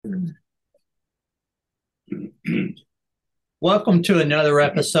Welcome to another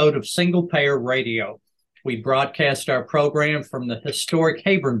episode of Single Payer Radio. We broadcast our program from the historic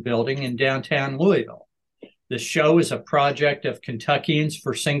Hayburn Building in downtown Louisville. This show is a project of Kentuckians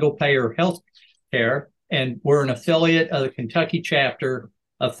for Single Payer Health Care, and we're an affiliate of the Kentucky chapter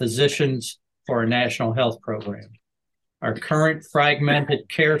of Physicians for a National Health Program. Our current fragmented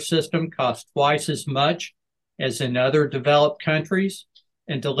care system costs twice as much as in other developed countries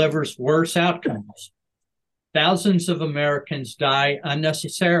and delivers worse outcomes. Thousands of Americans die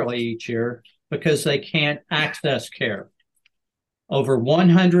unnecessarily each year because they can't access care. Over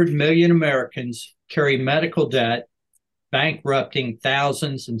 100 million Americans carry medical debt, bankrupting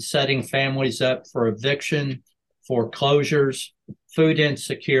thousands and setting families up for eviction, foreclosures, food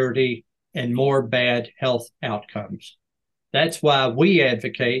insecurity, and more bad health outcomes. That's why we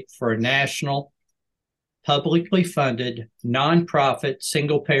advocate for a national, publicly funded, nonprofit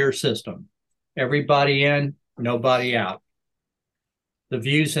single-payer system. Everybody in, nobody out. The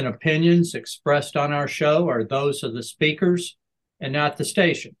views and opinions expressed on our show are those of the speakers and not the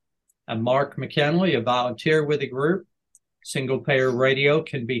station. I'm Mark McKinley, a volunteer with the group. Single Payer Radio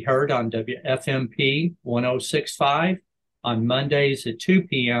can be heard on WFMP 1065 on Mondays at 2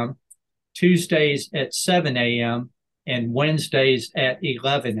 p.m., Tuesdays at 7 a.m., and Wednesdays at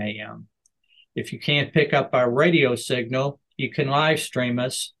 11 a.m. If you can't pick up our radio signal, you can live stream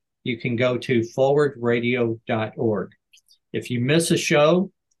us. You can go to forwardradio.org. If you miss a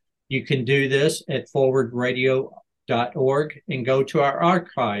show, you can do this at forwardradio.org and go to our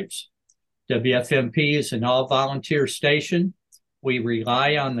archives. WFMP is an all-volunteer station. We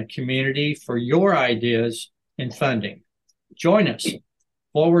rely on the community for your ideas and funding. Join us,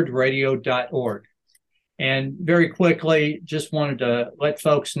 forwardradio.org. And very quickly, just wanted to let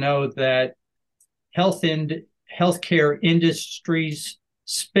folks know that healthcare industry's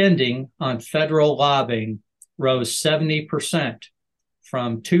spending on federal lobbying rose 70%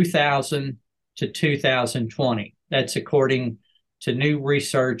 from 2000 to 2020. That's according to new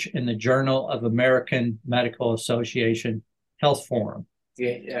research in the Journal of American Medical Association Health Forum.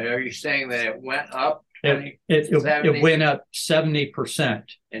 Yeah, are you saying that it went up? It went up 70%.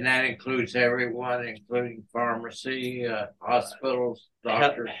 And that includes everyone, including pharmacy, hospitals,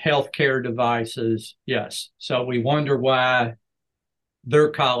 doctors? Healthcare devices, yes. So we wonder why they're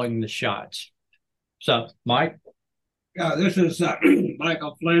calling the shots. So, Mike? Yeah, this is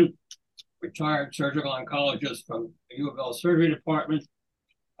Michael Flynn, retired surgical oncologist from the U of L Surgery Department.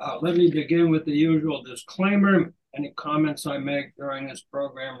 Let me begin with the usual disclaimer. Any comments I make during this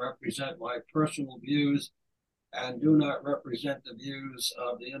program represent my personal views and do not represent the views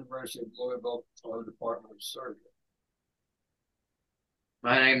of the University of Louisville or the Department of Surgery.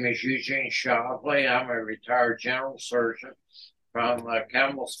 My name is Eugene Shobley. I'm a retired general surgeon from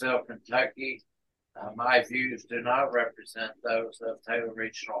Campbellsville, Kentucky. My views do not represent those of Taylor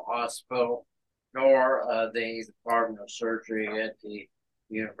Regional Hospital nor the Department of Surgery at the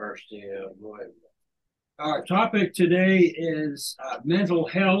University of Louisville. Our topic today is mental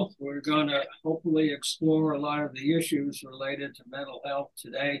health. We're going to hopefully explore a lot of the issues related to mental health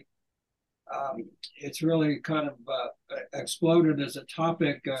today. It's really kind of exploded as a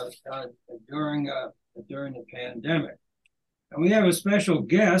topic during the pandemic. And we have a special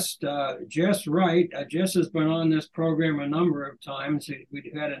guest, Jess Wright. Jess has been on this program a number of times.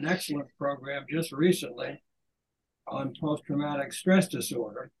 We had an excellent program just recently on post-traumatic stress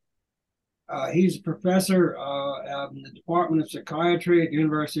disorder. He's a professor in the Department of Psychiatry at the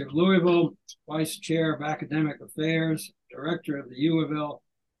University of Louisville, vice chair of academic affairs, director of the U of L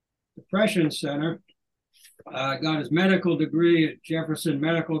Depression Center. Got his medical degree at Jefferson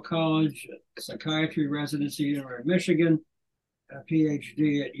Medical College, psychiatry residency, University of Michigan, a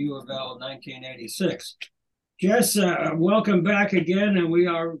PhD at U of L in 1986. Jess, welcome back again, and we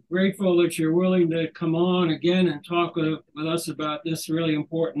are grateful that you're willing to come on again and talk with us about this really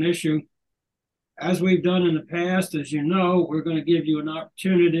important issue. As we've done in the past, as you know, we're going to give you an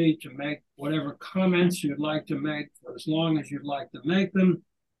opportunity to make whatever comments you'd like to make for as long as you'd like to make them.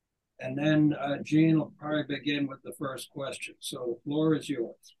 And then Gene will probably begin with the first question. So the floor is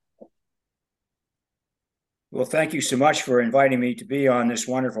yours. Well, thank you so much for inviting me to be on this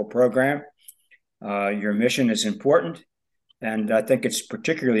wonderful program. Your mission is important, and I think it's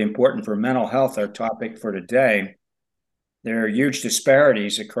particularly important for mental health, our topic for today. There are huge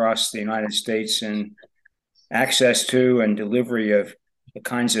disparities across the United States in access to and delivery of the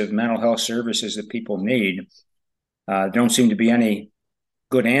kinds of mental health services that people need. Don't seem to be any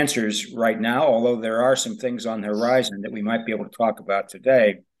good answers right now, although there are some things on the horizon that we might be able to talk about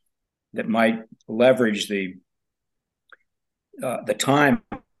today that might leverage the time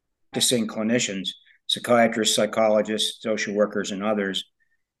practicing clinicians psychiatrists, psychologists, social workers, and others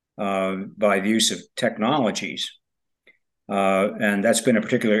by the use of technologies. And that's been a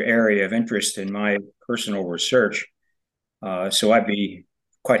particular area of interest in my personal research. So I'd be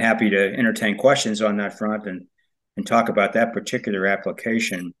quite happy to entertain questions on that front and talk about that particular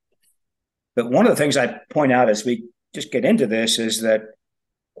application. But one of the things I point out as we just get into this is that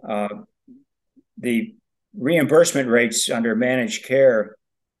the reimbursement rates under managed care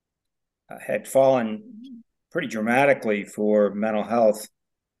had fallen pretty dramatically for mental health.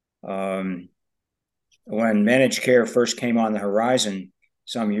 When managed care first came on the horizon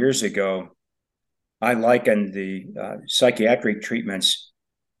some years ago, I likened the psychiatric treatments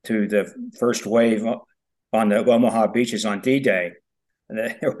to the first wave on the Omaha beaches on D-Day.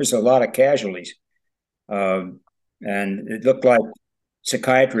 There was a lot of casualties. And it looked like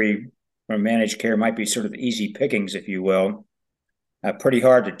psychiatry or managed care might be sort of easy pickings, if you will. Pretty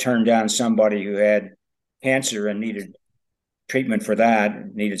hard to turn down somebody who had cancer and needed treatment for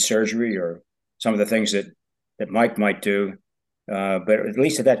that, needed surgery or some of the things that Mike might do. But at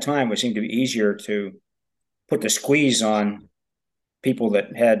least at that time, it seemed to be easier to put the squeeze on people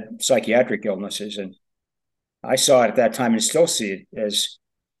that had psychiatric illnesses. And I saw it at that time and still see it as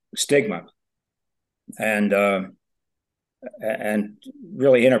stigma and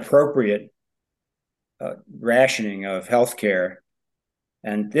really inappropriate rationing of healthcare.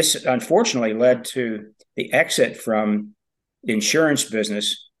 And this unfortunately led to the exit from the insurance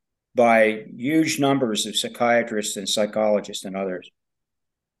business by huge numbers of psychiatrists and psychologists and others.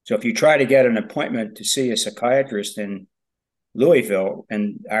 So if you try to get an appointment to see a psychiatrist in Louisville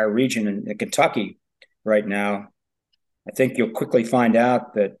and our region in Kentucky right now, I think you'll quickly find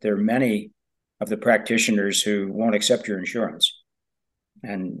out that there are many of the practitioners who won't accept your insurance.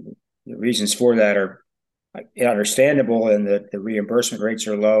 And the reasons for that are understandable, and that the reimbursement rates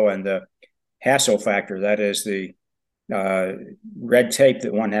are low, and the hassle factor, that is the red tape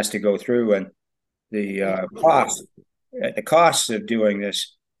that one has to go through, and the cost of doing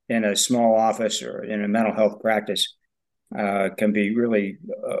this in a small office or in a mental health practice can be really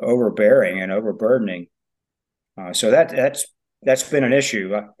overbearing and overburdening. So that's been an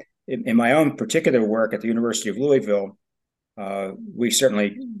issue. In my own particular work at the University of Louisville, we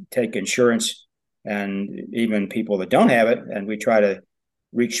certainly take insurance and even people that don't have it, and we try to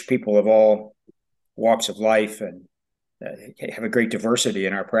reach people of all walks of life and have a great diversity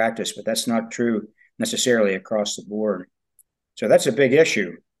in our practice, but that's not true necessarily across the board. So that's a big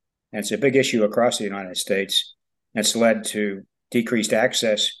issue, and it's a big issue across the United States. It's led to decreased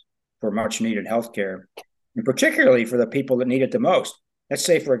access for much needed healthcare, and particularly for the people that need it the most. Let's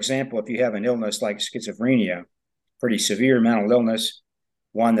say, for example, if you have an illness like schizophrenia, pretty severe mental illness,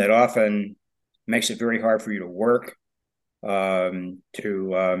 one that often makes it very hard for you to work,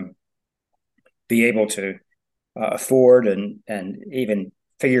 to be able to afford and even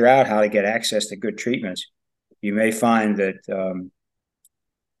figure out how to get access to good treatments, you may find that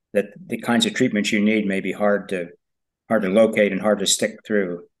that the kinds of treatments you need may be hard to locate and hard to stick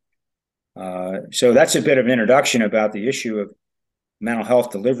through. So that's a bit of an introduction about the issue of mental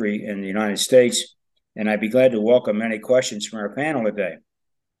health delivery in the United States, and I'd be glad to welcome any questions from our panel today.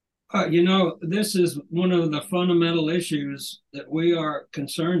 This is one of the fundamental issues that we are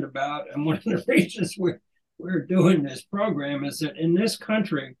concerned about, and one of the reasons we're doing this program is that in this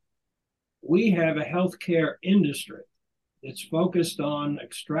country, we have a healthcare industry that's focused on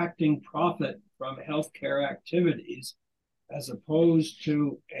extracting profit from healthcare activities, as opposed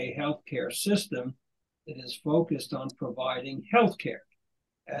to a healthcare system that is focused on providing healthcare.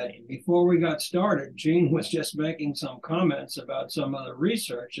 Before we got started, Gene was just making some comments about some of the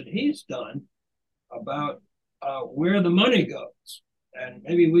research that he's done about where the money goes, and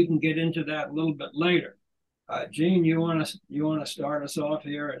maybe we can get into that a little bit later. Gene, you want to start us off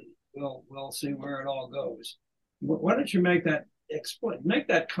here, and we'll see where it all goes. Why don't you make that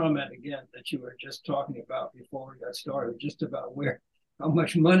comment again that you were just talking about before we got started, just about how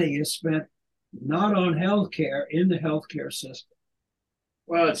much money is spent not on healthcare in the healthcare system.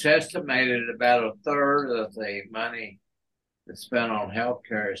 Well, it's estimated about a third of the money that's spent on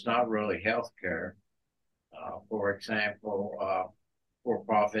healthcare is not really healthcare. For example,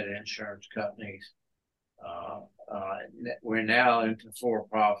 for-profit insurance companies. We're now into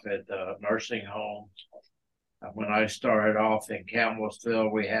for-profit nursing homes. When I started off in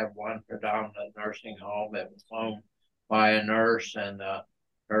Campbellsville, we had one predominant nursing home that was owned by a nurse, and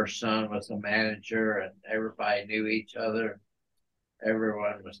her son was the manager, and everybody knew each other.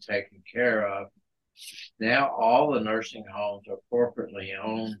 Everyone was taken care of. Now all the nursing homes are corporately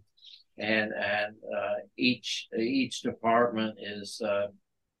owned, and each department is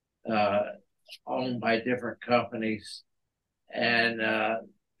owned by different companies, and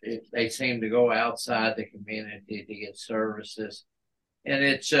they seem to go outside the community to get services, and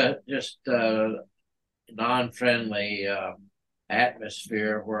it's just non-friendly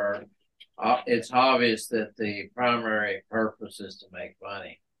atmosphere where it's obvious that the primary purpose is to make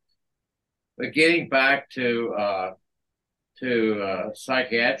money. But getting back to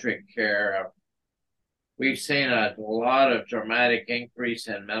psychiatric care, we've seen a lot of dramatic increase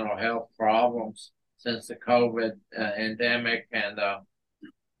in mental health problems since the COVID endemic, and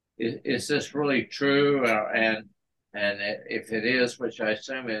is this really true? And if it is, which I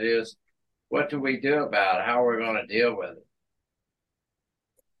assume it is, what do we do about it? How are we going to deal with it?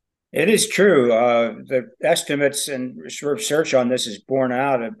 It is true. The estimates and research on this is borne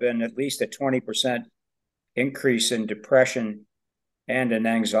out have been at least a 20% increase in depression and in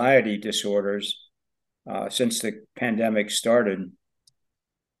anxiety disorders since the pandemic started.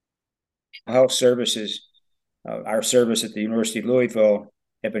 Health services, our service at the University of Louisville,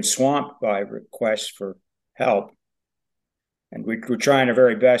 have been swamped by requests for help. And we're trying our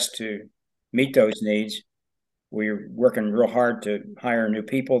very best to meet those needs. We're working real hard to hire new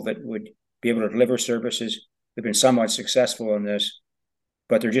people that would be able to deliver services. We've been somewhat successful in this,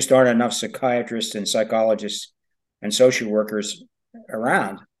 but there just aren't enough psychiatrists and psychologists and social workers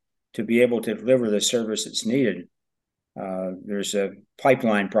around to be able to deliver the service that's needed. There's a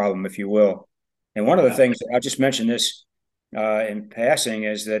pipeline problem, if you will. And one of the things, I'll just mention this in passing,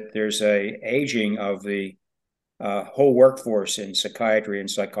 is that there's a aging of the whole workforce in psychiatry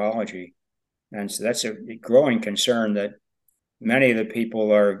and psychology. And so that's a growing concern that many of the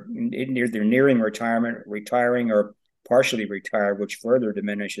people are either nearing retirement, retiring, or partially retired, which further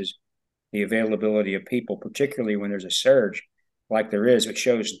diminishes the availability of people, particularly when there's a surge like there is, which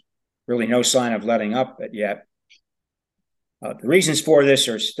shows really no sign of letting up yet. The reasons for this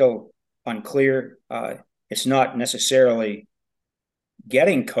are still unclear. It's not necessarily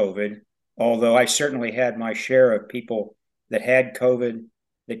getting COVID, although I certainly had my share of people that had COVID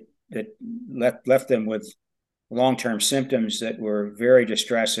that left them with long-term symptoms that were very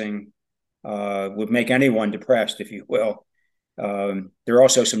distressing, would make anyone depressed, if you will. There are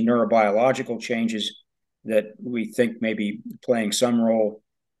also some neurobiological changes that we think may be playing some role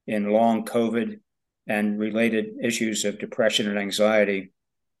in long COVID and related issues of depression and anxiety.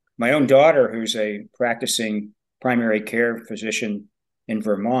 My own daughter, who's a practicing primary care physician in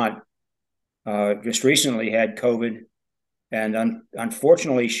Vermont, just recently had COVID. And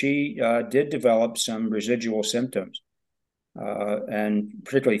unfortunately, she did develop some residual symptoms, and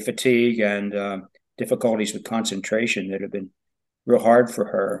particularly fatigue and difficulties with concentration that have been real hard for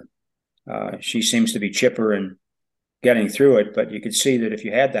her. She seems to be chipper and getting through it, but you could see that if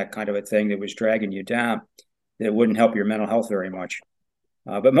you had that kind of a thing that was dragging you down, it wouldn't help your mental health very much.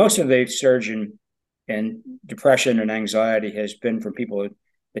 But most of the surge in depression and anxiety has been from people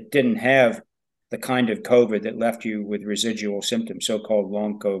that didn't have the kind of COVID that left you with residual symptoms, so-called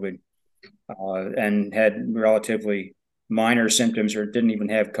long COVID, and had relatively minor symptoms or didn't even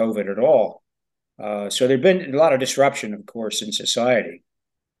have COVID at all. So there'd been a lot of disruption, of course, in society.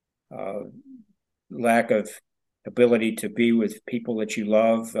 Lack of ability to be with people that you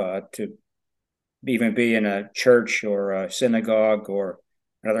love, to even be in a church or a synagogue or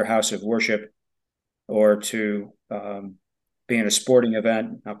another house of worship, or to be in a sporting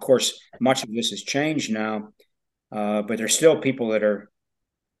event. Now, of course, much of this has changed now, but there's still people that are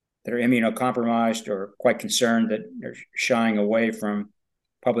immunocompromised or quite concerned that they're shying away from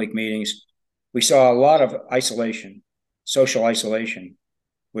public meetings. We saw a lot of isolation, social isolation,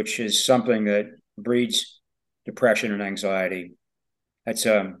 which is something that breeds depression and anxiety. That's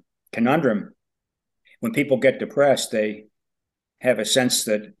a conundrum. When people get depressed, they have a sense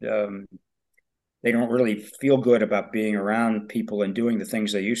that they don't really feel good about being around people and doing the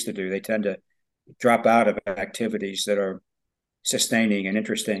things they used to do. They tend to drop out of activities that are sustaining and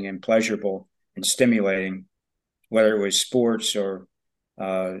interesting and pleasurable and stimulating, whether it was sports or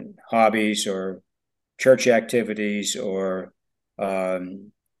hobbies or church activities or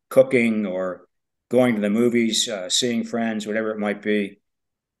cooking or going to the movies, seeing friends, whatever it might be.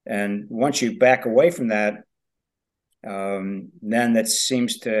 And once you back away from that, then that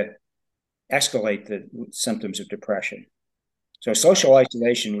seems to escalate the symptoms of depression. So social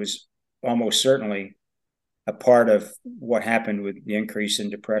isolation was almost certainly a part of what happened with the increase in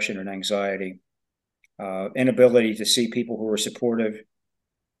depression and anxiety. Inability to see people who were supportive.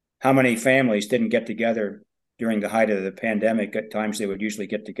 How many families didn't get together during the height of the pandemic? At times they would usually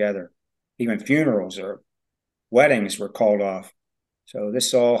get together. Even funerals or weddings were called off. So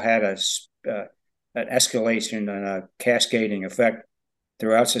this all had an escalation and a cascading effect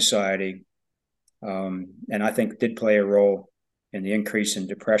throughout society. and I think did play a role in the increase in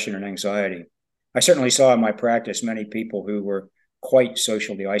depression and anxiety. I certainly saw in my practice many people who were quite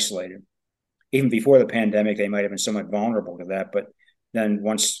socially isolated. Even before the pandemic, they might have been somewhat vulnerable to that. But then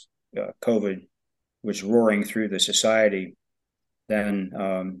once COVID was roaring through the society, then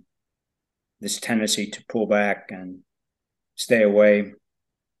this tendency to pull back and stay away,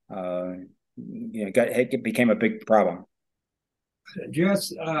 it became a big problem.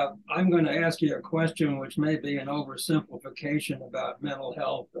 Jess, I'm going to ask you a question which may be an oversimplification about mental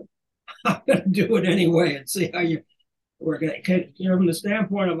health, but I'm going to do it anyway and see how you we're going to, from the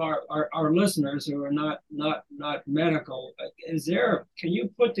standpoint of our listeners who are not medical. Can you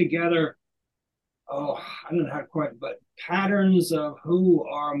put together, I don't know how to quite, but patterns of who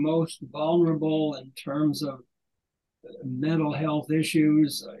are most vulnerable in terms of mental health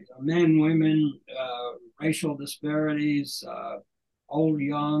issues, men, women, racial disparities, old,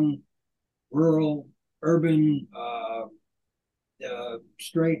 young, rural, urban,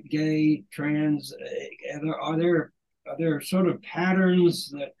 straight, gay, trans? Are there sort of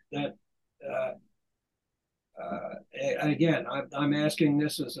patterns that again, I'm asking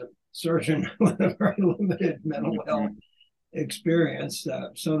this as a surgeon with a very limited mental health experience,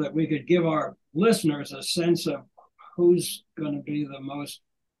 so that we could give our listeners a sense of who's going to be the most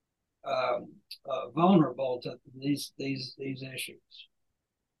vulnerable to these issues.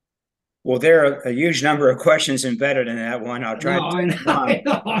 Well, there are a huge number of questions embedded in that one. I'll try. I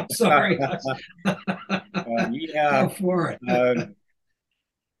know. I'm sorry. Yeah. Go for it.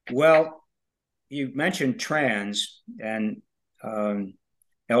 Well, you mentioned trans and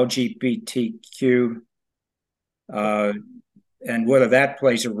LGBTQ, and whether that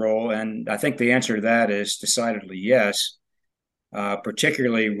plays a role. And I think the answer to that is decidedly yes,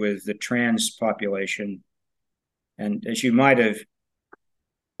 particularly with the trans population. And as you might have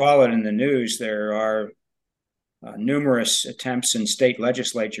followed in the news, there are numerous attempts in state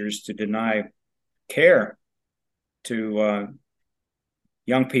legislatures to deny care to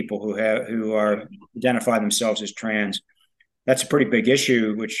young people who identify themselves as trans. That's a pretty big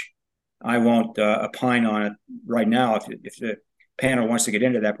issue, which I won't opine on it right now. If the panel wants to get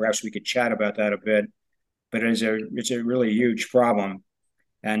into that, perhaps we could chat about that a bit. But it's a really huge problem,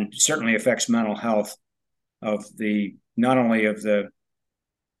 and certainly affects mental health of not only of the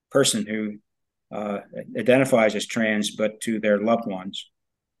person who identifies as trans, but to their loved ones.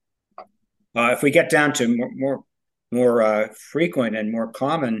 If we get down to more frequent and more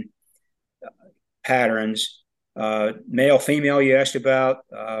common patterns, male, female, you asked about,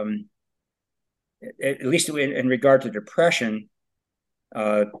 at least in regard to depression,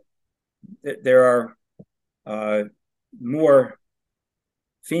 there are more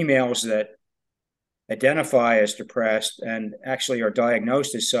females that identify as depressed and actually are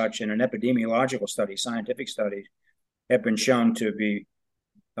diagnosed as such in an epidemiological study. Scientific studies have been shown to be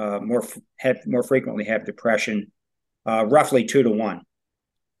more frequently have depression, roughly 2-to-1,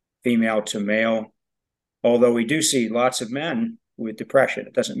 female to male. Although we do see lots of men with depression,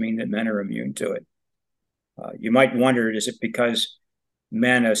 it doesn't mean that men are immune to it. You might wonder, is it because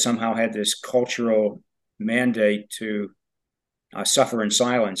men have somehow had this cultural mandate to suffer in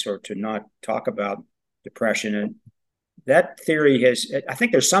silence or to not talk about depression? And that theory I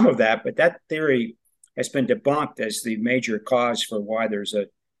think there's some of that, but that theory has been debunked as the major cause for why there's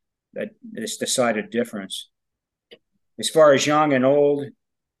this decided difference. As far as young and old,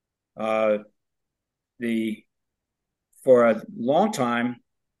 for a long time,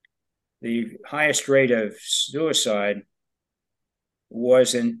 the highest rate of suicide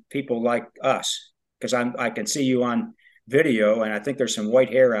was in people like us, because I can see you on video, and I think there's some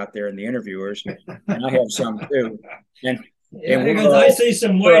white hair out there in the interviewers, and I have some too. And because I see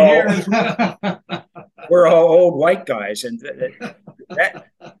some white hair as well. We're all old white guys, and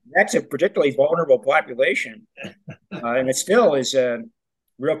that's a particularly vulnerable population, and it still is a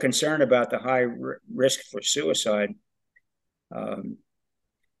real concern about the high risk for suicide.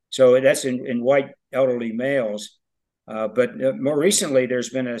 So that's in white elderly males, but more recently there's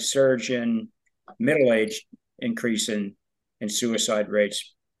been a surge in middle-aged increase in suicide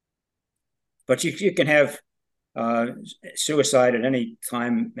rates. But you can have suicide at any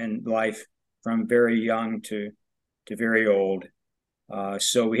time in life, from very young to very old.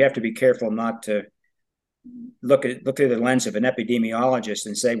 So we have to be careful not to look through the lens of an epidemiologist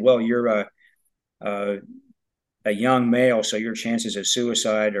and say, well, you're a young male, so your chances of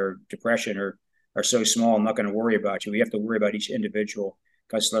suicide or depression are so small, I'm not going to worry about you. We have to worry about each individual,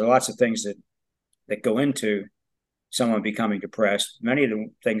 because there are lots of things that go into someone becoming depressed. Many of the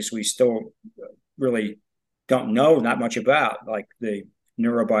things we still really don't know that much about, like the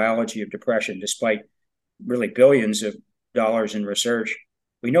neurobiology of depression, despite really billions of dollars in research.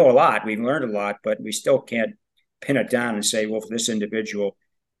 We know a lot, we've learned a lot, but we still can't pin it down and say, well, for this individual,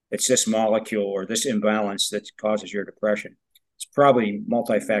 it's this molecule or this imbalance that causes your depression. It's probably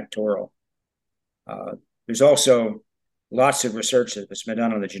multifactorial. There's also lots of research that's been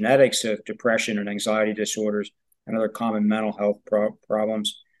done on the genetics of depression and anxiety disorders and other common mental health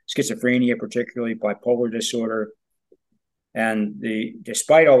problems, schizophrenia, particularly bipolar disorder. And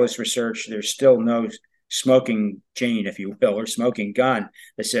despite all this research, there's still no smoking gene, if you will, or smoking gun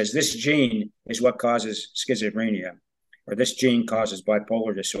that says this gene is what causes schizophrenia or this gene causes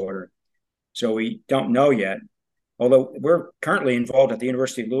bipolar disorder. So we don't know yet, although we're currently involved at the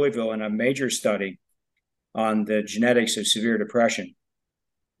University of Louisville in a major study on the genetics of severe depression.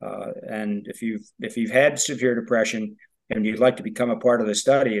 And if you've had severe depression and you'd like to become a part of the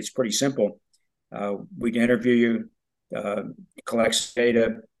study, it's pretty simple. We'd interview you, collect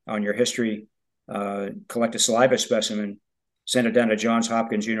data on your history, collect a saliva specimen, send it down to Johns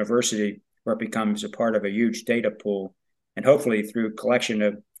Hopkins University, where it becomes a part of a huge data pool. And hopefully through collection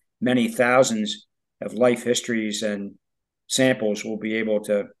of many thousands of life histories and samples, we'll be able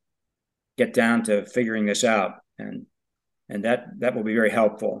to get down to figuring this out. And that will be very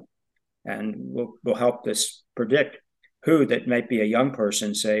helpful. And will help us predict who that might be a young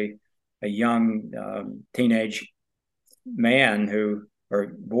person, say a young teenage man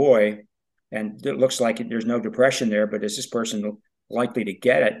or boy, and it looks like there's no depression there, but is this person likely to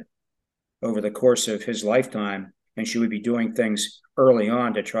get it over the course of his lifetime? And should we be doing things early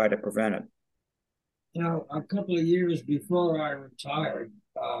on to try to prevent it? Now, a couple of years before I retired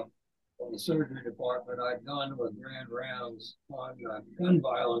from the surgery department, I'd gone to a grand rounds on gun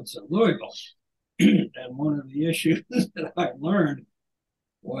violence in Louisville. And one of the issues that I learned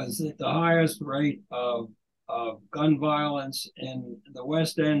was that the highest rate of gun violence in the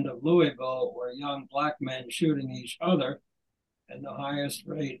west end of Louisville were young black men shooting each other, and the highest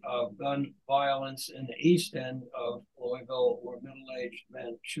rate of gun violence in the east end of Louisville were middle-aged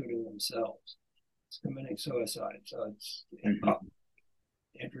men shooting themselves. It's committing suicide. So it's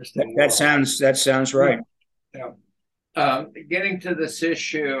interesting. That sounds right. Yeah. Getting to this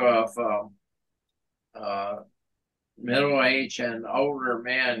issue of middle-aged and older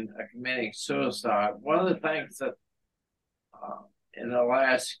men committing suicide, one of the things that in the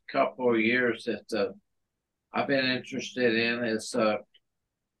last couple of years that I've been interested in is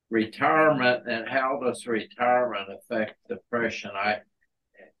retirement and how does retirement affect depression.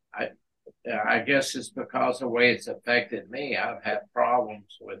 I guess it's because of the way it's affected me. I've had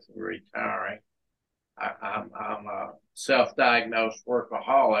problems with retiring. I'm a self-diagnosed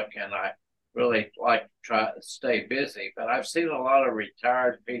workaholic, and I really like to try to stay busy. But I've seen a lot of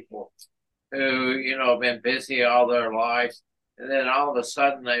retired people who, have been busy all their lives, and then all of a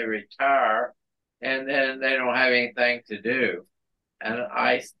sudden they retire, and then they don't have anything to do. And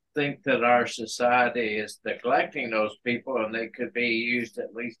I think that our society is neglecting those people, and they could be used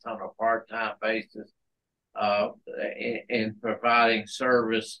at least on a part-time basis in providing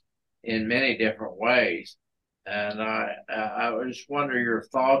service in many different ways. And I just wonder your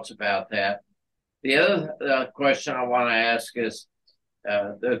thoughts about that. The other question I want to ask is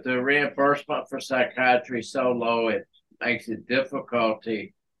the reimbursement for psychiatry is so low, it makes it difficult to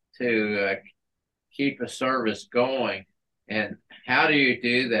keep a service going. And how do you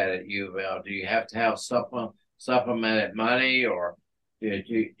do that at U of L? Do you have to have supplemented money, or do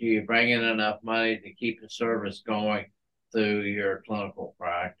you bring in enough money to keep the service going through your clinical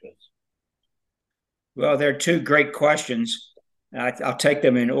practice? Well, there are two great questions. I'll take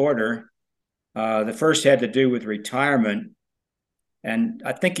them in order. The first had to do with retirement. And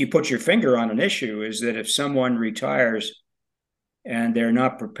I think you put your finger on an issue, is that if someone retires and they're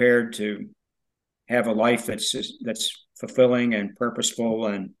not prepared to have a life that's fulfilling and purposeful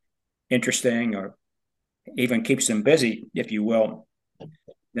and interesting, or even keeps them busy, if you will,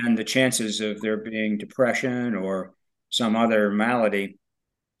 then the chances of there being depression or some other malady,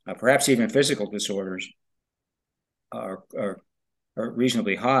 perhaps even physical disorders, are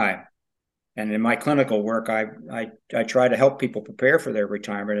reasonably high. And in my clinical work, I try to help people prepare for their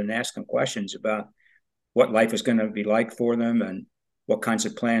retirement and ask them questions about what life is going to be like for them and what kinds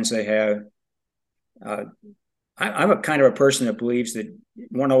of plans they have. I'm a kind of a person that believes that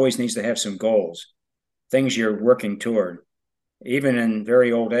one always needs to have some goals, things you're working toward, even in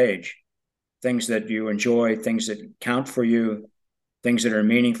very old age, things that you enjoy, things that count for you, things that are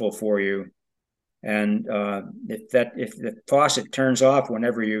meaningful for you. And if the faucet turns off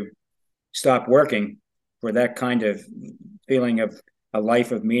whenever you stop working for that kind of feeling of a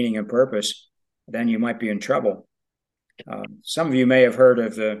life of meaning and purpose, then you might be in trouble. Some of you may have heard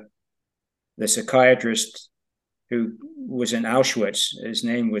of the psychiatrist who was in Auschwitz. His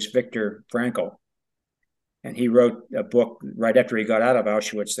name was Viktor Frankl. And he wrote a book right after he got out of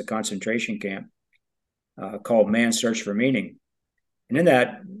Auschwitz, the concentration camp, called Man's Search for Meaning. And in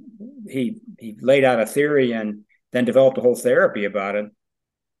that, he laid out a theory and then developed a whole therapy about it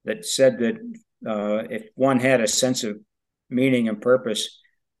that said that if one had a sense of meaning and purpose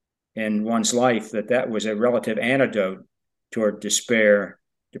in one's life, that was a relative antidote toward despair,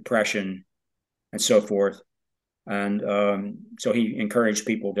 depression, and so forth. And so he encouraged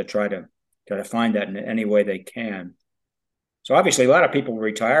people to try to find that in any way they can. So obviously, a lot of people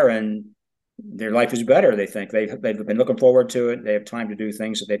retire and their life is better. They think they've been looking forward to it. They have time to do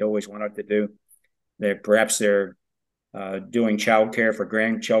things that they'd always wanted to do. Perhaps they're doing childcare for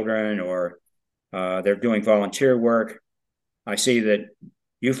grandchildren, or they're doing volunteer work. I see that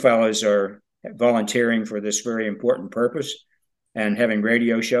you fellas are volunteering for this very important purpose and having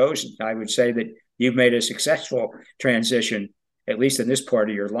radio shows. I would say that you've made a successful transition, at least in this part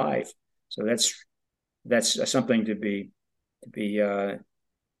of your life. So that's something to be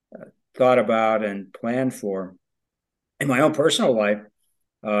thought about and planned for. In my own personal life,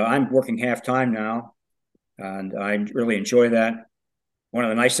 I'm working half-time now, and I really enjoy that. One of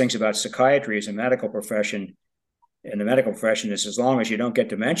the nice things about psychiatry as a medical profession, in the medical profession, is as long as you don't get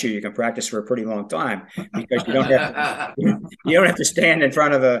dementia, you can practice for a pretty long time, because you don't have to stand in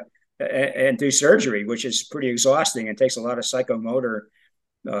front of and do surgery, which is pretty exhausting and takes a lot of psychomotor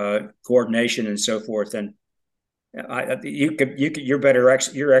coordination and so forth. And you're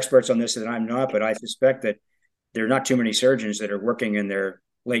experts on this than I'm not, but I suspect that there are not too many surgeons that are working in their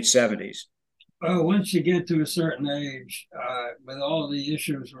late 70s. Well, once you get to a certain age, with all the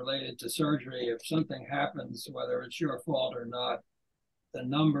issues related to surgery, if something happens, whether it's your fault or not, the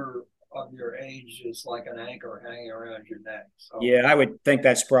number of your age is like an anchor hanging around your neck. So, yeah, I would think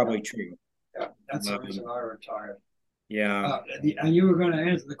that's probably true. Yeah, that's the reason I retired. Yeah. And you were going to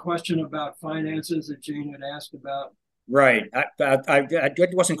answer the question about finances that Gene had asked about. Right. I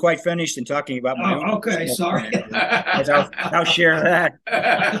wasn't quite finished in talking about my own. Okay, sorry. I'll share that.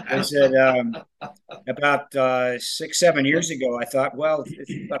 I said about 6-7 years ago, I thought, well,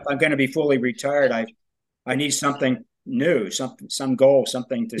 if I'm going to be fully retired, I need something new, some goal,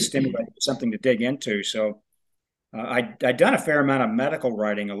 something to stimulate, something to dig into. So I'd done a fair amount of medical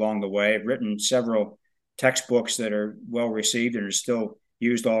writing along the way. I've written several textbooks that are well received and are still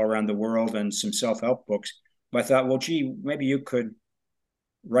used all around the world, and some self-help books. But I thought, well, gee, maybe you could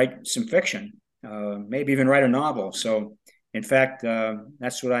write some fiction, maybe even write a novel. So, in fact,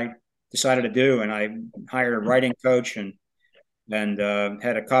 that's what I decided to do. And I hired a writing coach and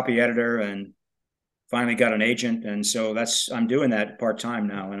had a copy editor, and finally got an agent. And so I'm doing that part-time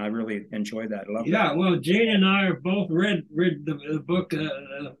now, and I really enjoy that. I love that. Yeah, well, Gene and I have both read the book,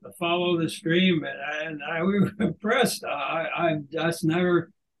 Follow the Stream, and we were impressed. I just never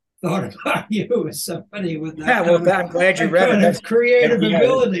thought about you as somebody with that. Yeah, well, I'm glad you read it. That's creative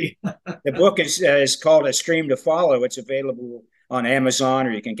ability. The book is called A Stream to Follow. It's available on Amazon,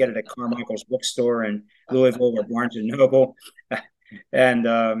 or you can get it at Carmichael's bookstore in Louisville or Barnes and Noble.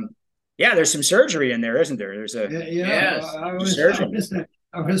 And yeah, there's some surgery in there, isn't there? There's a yes. I was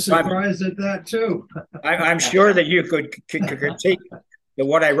surprised at that too. I'm sure that you could critique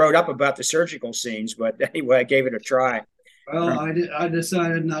what I wrote up about the surgical scenes, but anyway, I gave it a try. Well, I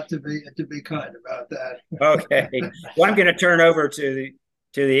decided not to be kind about that. Okay. Well, I'm going to turn over to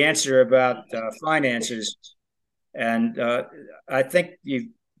the answer about finances, and I think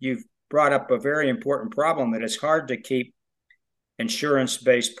you've brought up a very important problem, that it's hard to keep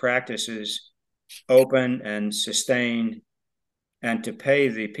insurance-based practices open and sustained, and to pay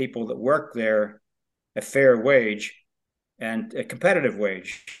the people that work there a fair wage and a competitive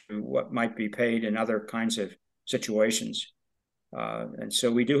wage, what might be paid in other kinds of situations. And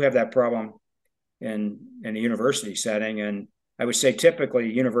so we do have that problem in the university setting. And I would say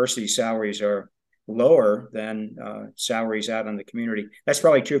typically university salaries are lower than salaries out in the community. That's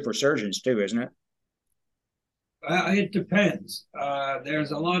probably true for surgeons too, isn't it? It depends.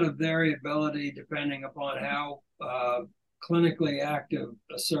 There's a lot of variability depending upon how clinically active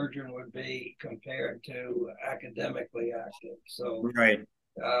a surgeon would be compared to academically active. So, right.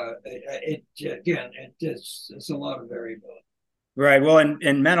 It's a lot of variability. Right. Well,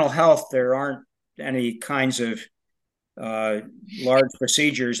 in mental health, there aren't any kinds of large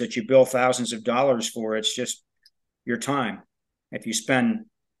procedures that you bill thousands of dollars for. It's just your time. If you spend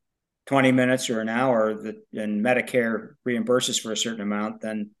 20 minutes or an hour and Medicare reimburses for a certain amount,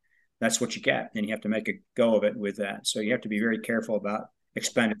 then that's what you get. And you have to make a go of it with that. So you have to be very careful about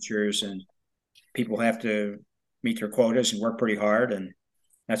expenditures, and people have to meet their quotas and work pretty hard, and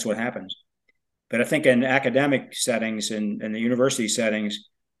that's what happens. But I think in academic settings and in the university settings,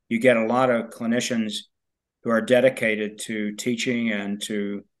 you get a lot of clinicians who are dedicated to teaching and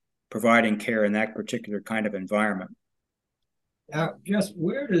to providing care in that particular kind of environment. Now, just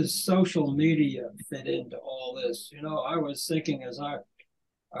where does social media fit into all this? You know, I was thinking as I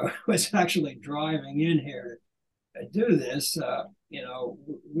was actually driving in here to do this, you know,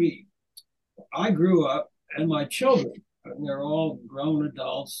 I grew up, and my children, and they're all grown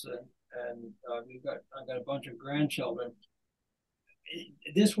adults, and I've got a bunch of grandchildren.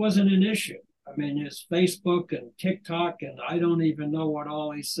 This wasn't an issue. I mean, it's Facebook and TikTok, and I don't even know what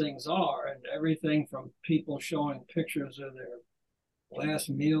all these things are, and everything from people showing pictures of their last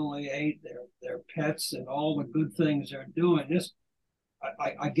meal they ate, their pets, and all the good things they're doing.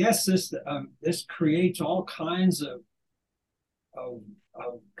 I guess this creates all kinds of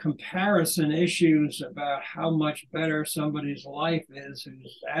comparison issues about how much better somebody's life is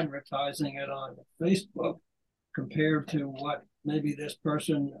who's advertising it on Facebook compared to what maybe this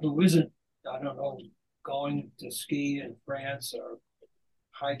person who isn't, I don't know, going to ski in France or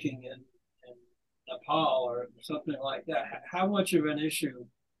hiking in Nepal or something like that. How much of an issue?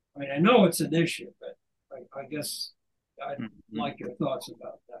 I mean, I know it's an issue, but I guess I'd like your thoughts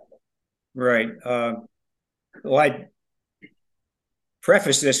about that. Right. Well, I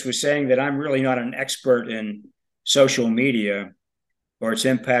preface this with saying that I'm really not an expert in social media or its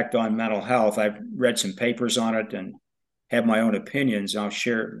impact on mental health. I've read some papers on it and have my own opinions. I'll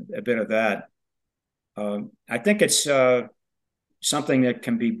share a bit of that. I think it's something that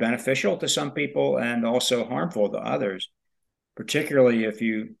can be beneficial to some people and also harmful to others, particularly if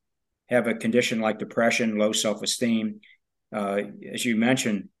you have a condition like depression, low self-esteem. As you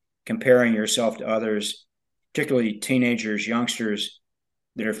mentioned, comparing yourself to others, particularly teenagers, youngsters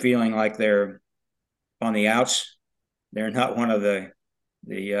that are feeling like they're on the outs. They're not one of the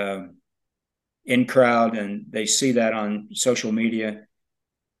in crowd, and they see that on social media.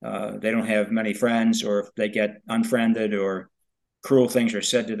 They don't have many friends, or if they get unfriended or cruel things are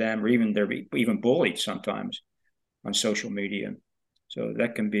said to them, or even they're even bullied sometimes on social media. So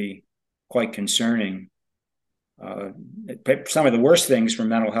that can be quite concerning. Some of the worst things for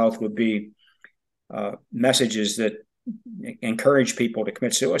mental health would be messages that encourage people to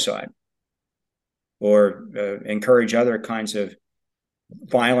commit suicide or encourage other kinds of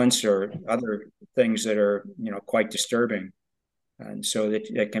violence or other things that are, quite disturbing. And so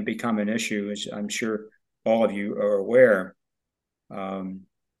that can become an issue, as I'm sure all of you are aware. I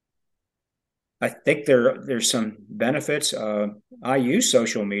think there's some benefits. I use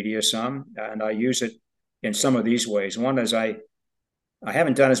social media some, and I use it in some of these ways. One is I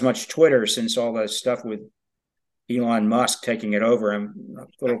haven't done as much Twitter since all the stuff with Elon Musk taking it over. I'm a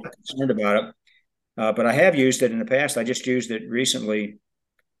little concerned about it, but I have used it in the past. I just used it recently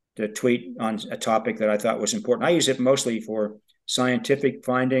to tweet on a topic that I thought was important. I use it mostly for scientific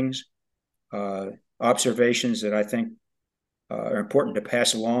findings, observations that I think are important to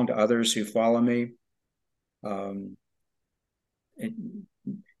pass along to others who follow me,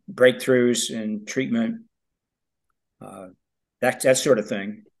 breakthroughs in treatment, that sort of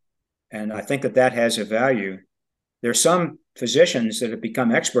thing. And I think that has a value. There are some physicians that have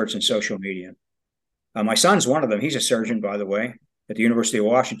become experts in social media. My son's one of them. He's a surgeon, by the way, at the University of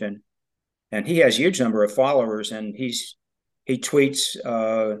Washington, and he has a huge number of followers. And he tweets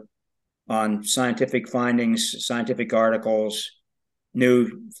on scientific findings, scientific articles,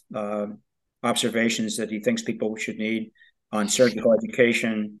 new observations that he thinks people should need on surgical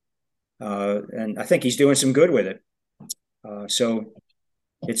education, and I think he's doing some good with it. So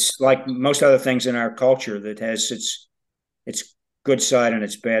it's like most other things in our culture that has its good side and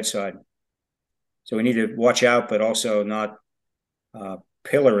its bad side. So we need to watch out, but also not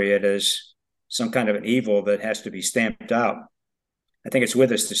pillory it as some kind of an evil that has to be stamped out. I think it's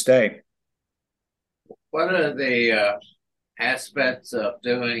with us to stay. What are the aspects of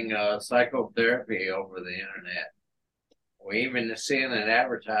doing psychotherapy over the internet? We're even seeing it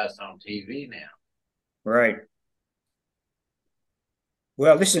advertised on TV now. Right.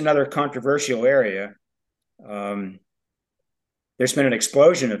 Well, this is another controversial area. There's been an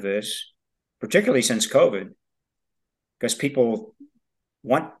explosion of this, particularly since COVID, because people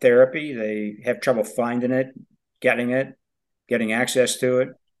want therapy. They have trouble finding it, getting access to it.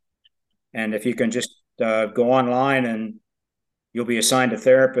 And if you can just go online and you'll be assigned a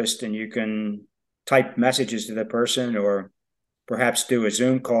therapist, and you can type messages to the person or perhaps do a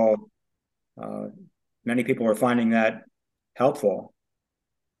Zoom call. Many people are finding that helpful.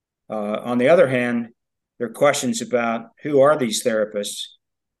 On the other hand, there are questions about who are these therapists?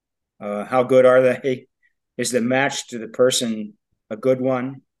 How good are they? is the match to the person a good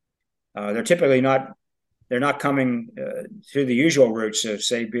one? They're typically not. They're not coming through the usual routes of,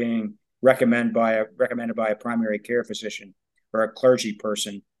 say, being recommended by a primary care physician or a clergy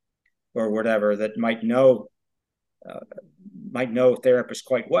person or whatever that might know therapists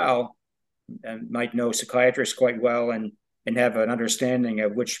quite well and might know psychiatrists quite well and have an understanding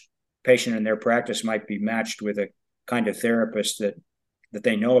of which patient in their practice might be matched with a kind of therapist that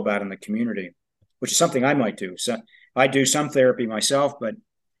they know about in the community, which is something I might do. So I do some therapy myself, but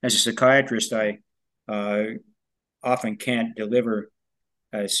as a psychiatrist, I often can't deliver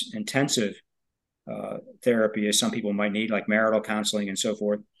as intensive therapy as some people might need, like marital counseling and so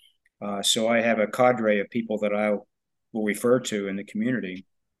forth. So I have a cadre of people that I will refer to in the community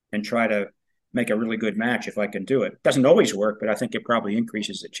and try to make a really good match if I can do it. It doesn't always work, but I think it probably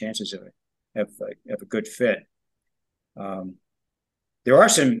increases the chances of a good fit. There are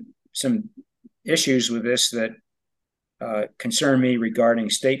some issues with this that concern me regarding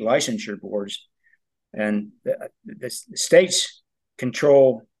state licensure boards. And the states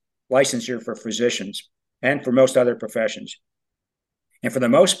control licensure for physicians and for most other professions. And for the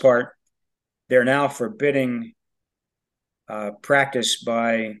most part, they're now forbidding practice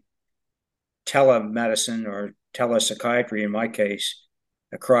by telemedicine or telepsychiatry, in my case,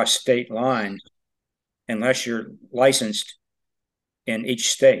 across state lines, unless you're licensed in each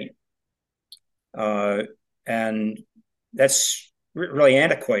state. And that's really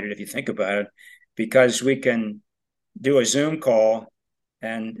antiquated if you think about it, because we can do a Zoom call,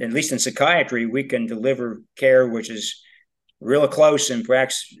 and at least in psychiatry, we can deliver care which is real close and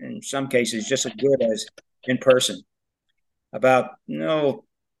perhaps in some cases just as good as in person. About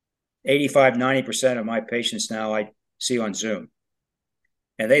 85, 90% of my patients now I see on Zoom,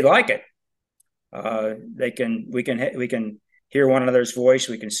 and they like it. We can hear one another's voice.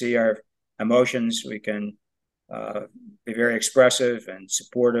 We can see our emotions. We can be very expressive and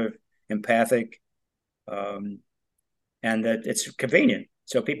supportive, empathic, and that it's convenient.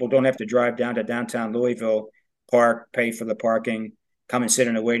 So people don't have to drive down to downtown Louisville, park, pay for the parking, come and sit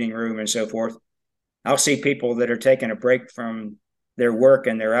in a waiting room and so forth. I'll see people that are taking a break from their work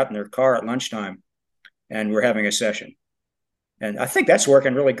and they're out in their car at lunchtime and we're having a session. And I think that's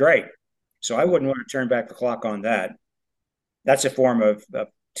working really great. So I wouldn't want to turn back the clock on that. That's a form of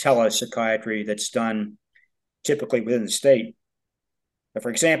telepsychiatry that's done typically within the state. But for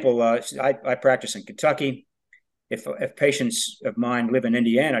example, I practice in Kentucky. If patients of mine live in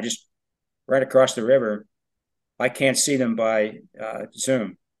Indiana, just right across the river, I can't see them by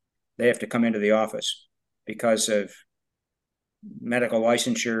Zoom. They have to come into the office because of medical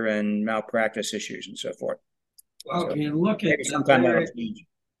licensure and malpractice issues and so forth. Well, So you look at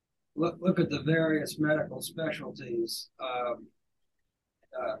look at the various medical specialties.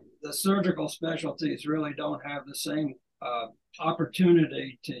 The surgical specialties really don't have the same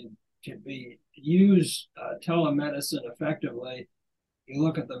opportunity to use telemedicine effectively. You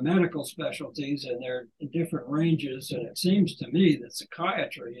look at the medical specialties and they're in different ranges, and it seems to me that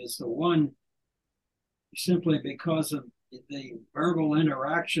psychiatry is the one, simply because of the verbal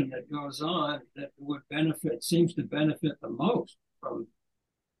interaction that goes on, that seems to benefit the most from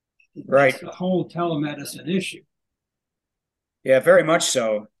the whole telemedicine issue. Yeah, very much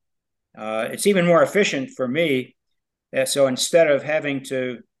so. It's even more efficient for me. So instead of having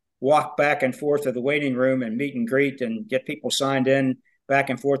to walk back and forth to the waiting room and meet and greet and get people signed in back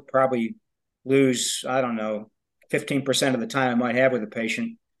and forth, probably lose, 15% of the time I might have with a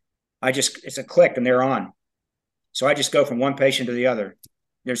patient. It's a click and they're on. So I just go from one patient to the other.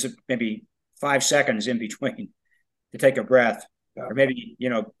 There's maybe 5 seconds in between to take a breath, or maybe,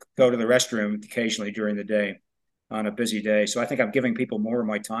 go to the restroom occasionally during the day on a busy day. So I think I'm giving people more of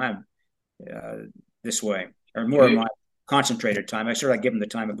my time this way, or more of my concentrated time. I sort of give them the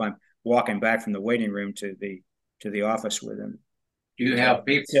time if I'm walking back from the waiting room to the office with them. Do you have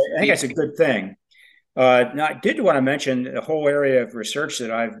people? I think that's a good thing. Now, I did want to mention a whole area of research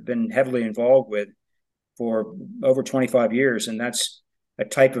that I've been heavily involved with for over 25 years, and that's a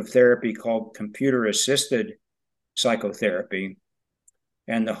type of therapy called computer-assisted psychotherapy.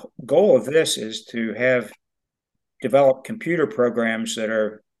 And the goal of this is to develop computer programs that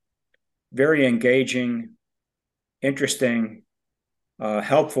are very engaging, interesting,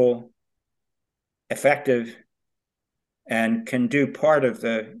 helpful, effective, and can do part of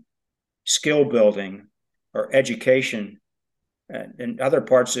the skill building or education and other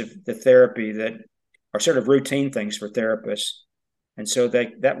parts of the therapy that are sort of routine things for therapists. And so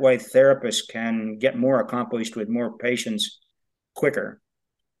that way therapists can get more accomplished with more patients quicker.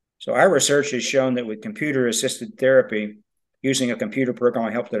 So our research has shown that with computer-assisted therapy, using a computer program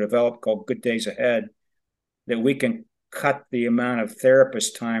I helped to develop called Good Days Ahead, that we can cut the amount of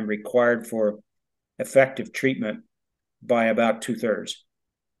therapist time required for effective treatment by about 2/3.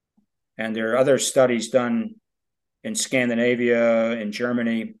 And there are other studies done in Scandinavia, in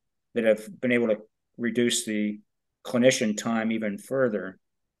Germany, that have been able to reduce the clinician time even further.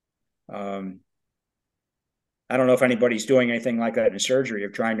 I don't know if anybody's doing anything like that in surgery,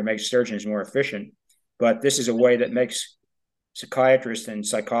 of trying to make surgeons more efficient, but this is a way that makes psychiatrists and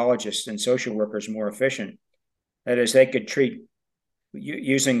psychologists and social workers more efficient. That is, they could treat,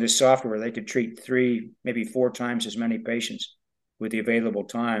 using this software, they could treat 3, maybe 4 times as many patients with the available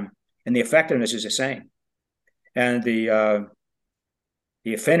time, and the effectiveness is the same. And the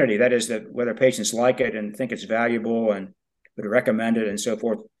affinity, that is, that whether patients like it and think it's valuable and would recommend it and so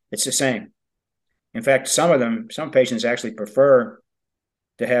forth, it's the same. In fact, some patients actually prefer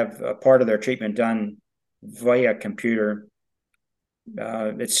to have a part of their treatment done via computer.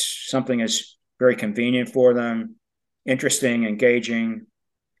 It's something that's very convenient for them, interesting, engaging,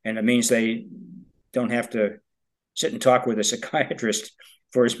 and it means they don't have to sit and talk with a psychiatrist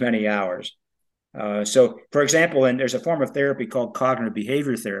for as many hours. So, for example, there's a form of therapy called cognitive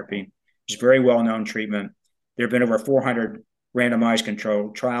behavior therapy, which is a very well-known treatment. There have been over 400 randomized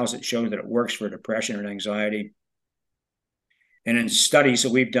controlled trials that show that it works for depression and anxiety. And in studies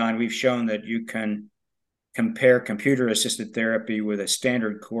that we've done, we've shown that you can compare computer-assisted therapy with a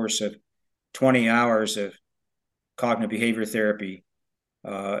standard course of 20 hours of cognitive behavior therapy,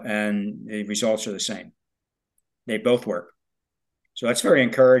 and the results are the same. They both work. So that's very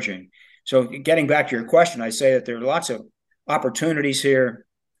encouraging. So getting back to your question, I say that there are lots of opportunities here.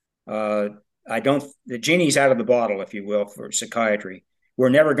 The genie's out of the bottle, if you will, for psychiatry. We're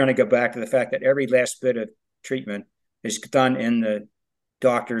never going to go back to the fact that every last bit of treatment is done in the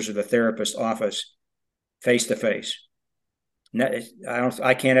doctor's or the therapist's office, face to face.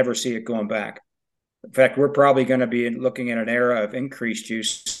 I can't ever see it going back. In fact, we're probably going to be looking at an era of increased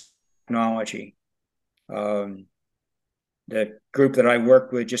use of technology. The group that I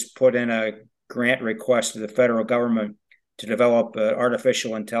work with just put in a grant request to the federal government to develop an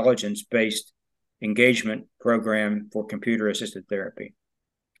artificial intelligence-based engagement program for computer-assisted therapy.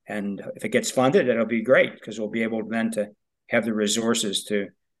 And if it gets funded, it'll be great, because we'll be able then to have the resources to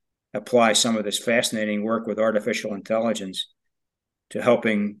apply some of this fascinating work with artificial intelligence to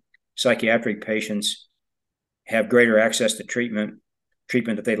helping psychiatric patients have greater access to treatment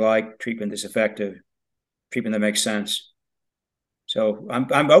that they like, treatment that's effective, treatment that makes sense. So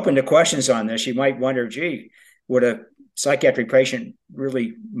I'm open to questions on this. You might wonder, gee, would a psychiatric patient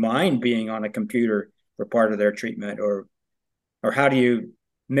really mind being on a computer for part of their treatment, or how do you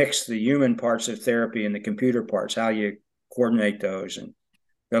mix the human parts of therapy and the computer parts? How you coordinate those? And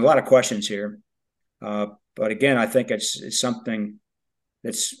there are a lot of questions here. But again, I think it's something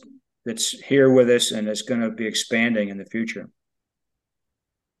that's here with us and it's going to be expanding in the future.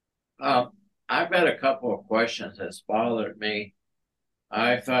 I've got a couple of questions that's bothered me.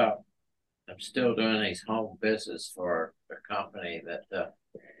 I'm still doing these home visits for a company that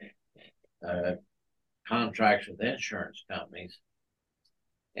contracts with insurance companies.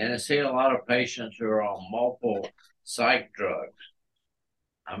 And I see a lot of patients who are on multiple psych drugs.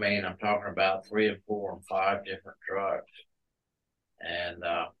 I mean, I'm talking about 3 and 4 and 5 different drugs. And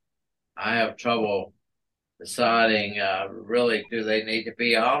I have trouble deciding, really, do they need to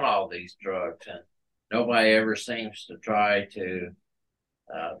be on all these drugs? And nobody ever seems to try to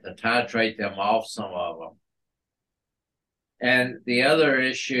titrate them off some of them. And the other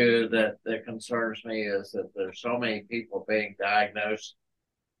issue that concerns me is that there's so many people being diagnosed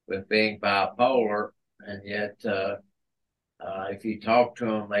with being bipolar, and yet if you talk to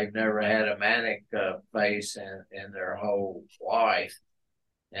them, they've never had a manic phase in their whole life.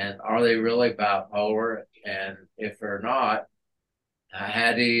 And are they really bipolar? And if they're not,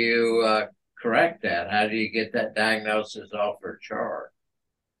 how do you correct that? How do you get that diagnosis off their chart?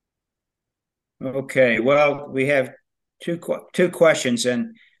 Okay, well, we have two questions,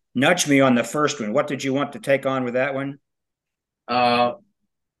 and nudge me on the first one. What did you want to take on with that one? How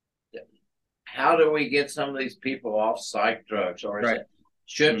do we get some of these people off psych drugs, or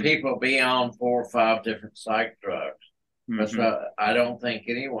should people be on 4 or 5 different psych drugs? Because I don't think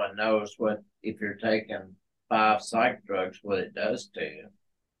anyone knows what, if you're taking 5 psych drugs, what it does to you.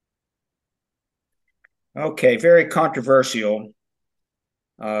 Okay, very controversial.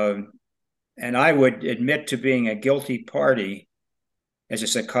 And I would admit to being a guilty party as a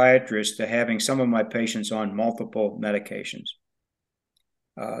psychiatrist to having some of my patients on multiple medications.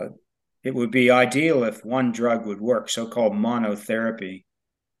 It would be ideal if one drug would work, so-called monotherapy.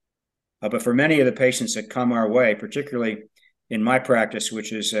 But for many of the patients that come our way, particularly in my practice,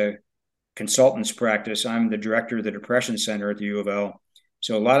 which is a consultants practice. I'm the director of the Depression Center at the U of L.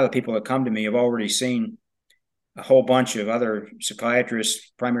 So a lot of the people that come to me have already seen a whole bunch of other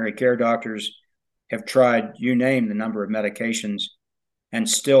psychiatrists, primary care doctors, have tried, you name the number of medications, and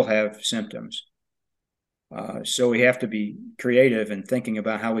still have symptoms. So we have to be creative in thinking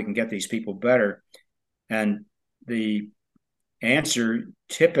about how we can get these people better. And the answer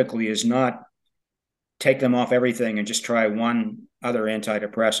typically is not take them off everything and just try one other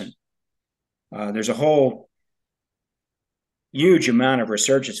antidepressant. There's a whole huge amount of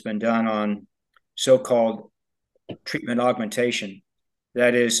research that's been done on so-called treatment augmentation.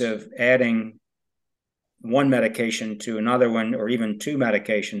 That is, of adding one medication to another one, or even two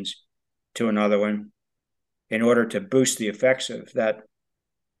medications to another one, in order to boost the effects of that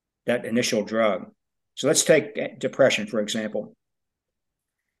initial drug. So let's take depression, for example.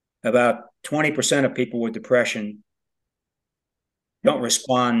 About 20% of people with depression don't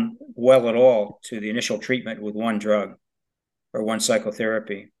respond well at all to the initial treatment with one drug or one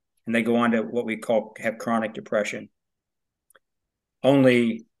psychotherapy, and they go on to what we have chronic depression.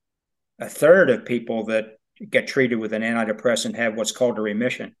 Only a third of people that get treated with an antidepressant have what's called a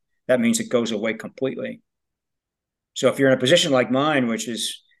remission. That means it goes away completely. So if you're in a position like mine, which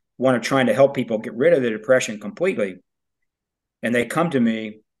is one of trying to help people get rid of the depression completely, and they come to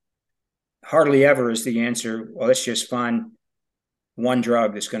me, hardly ever is the answer, well, let's just find one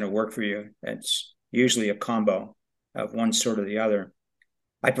drug that's going to work for you. It's usually a combo of one sort or the other.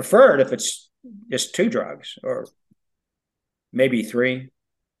 I prefer it if it's just two drugs or maybe three.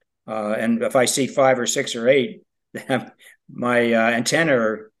 And if I see 5 or 6 or 8, my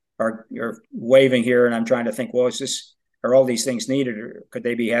antenna are waving here, and I'm trying to think, well, are all these things needed, or could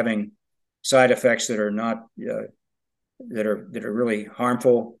they be having side effects that are not that are really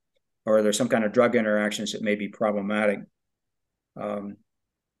harmful, or are there some kind of drug interactions that may be problematic? But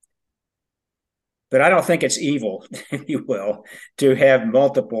I don't think it's evil, if you will, to have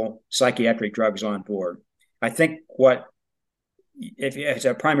multiple psychiatric drugs on board. I think if as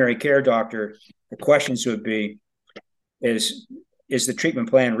a primary care doctor, the questions would be, is the treatment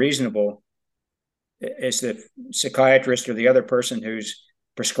plan reasonable? Is the psychiatrist or the other person who's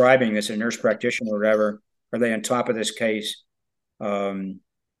prescribing this, a nurse practitioner or whatever, are they on top of this case?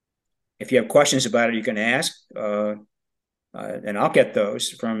 If you have questions about it, you can ask, and I'll get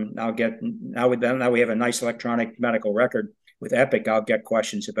those now we have a nice electronic medical record with Epic. I'll get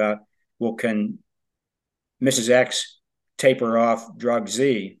questions about, well, can Mrs. X taper off drug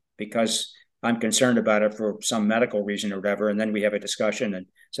Z because I'm concerned about it for some medical reason or whatever, and then we have a discussion and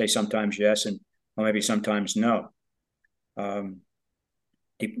say sometimes yes and or maybe sometimes no. And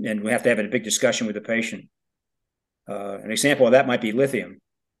we have to have a big discussion with the patient. An example of that might be lithium.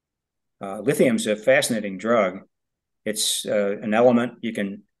 Lithium's a fascinating drug. It's an element. You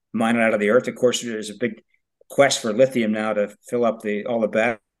can mine it out of the earth. Of course, there's a big quest for lithium now to fill up all the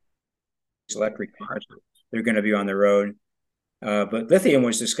batteries, electric cars. They're going to be on the road. But lithium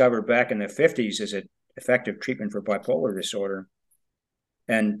was discovered back in the 50s as an effective treatment for bipolar disorder.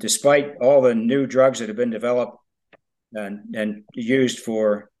 And despite all the new drugs that have been developed and used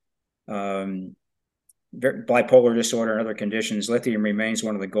for bipolar disorder and other conditions, lithium remains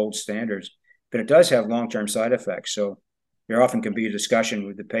one of the gold standards. But it does have long-term side effects. So there often can be a discussion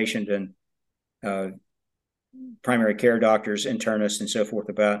with the patient and primary care doctors, internists, and so forth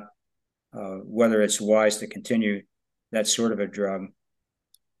about whether it's wise to continue that sort of a drug.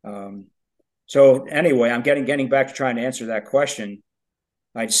 So anyway, I'm getting back to trying to answer that question.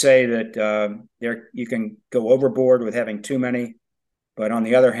 I'd say that you can go overboard with having too many, but on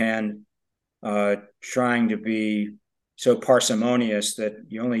the other hand, trying to be so parsimonious that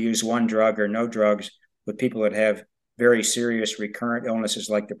you only use one drug or no drugs with people that have very serious recurrent illnesses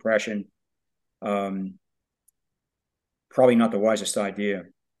like depression, probably not the wisest idea.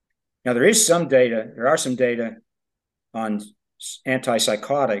 Now, there are some data on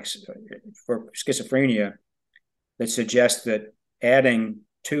antipsychotics for schizophrenia that suggest that adding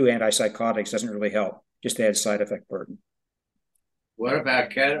 2 antipsychotics doesn't really help, just adds side effect burden. What about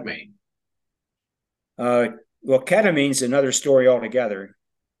ketamine? Well, ketamine's another story altogether.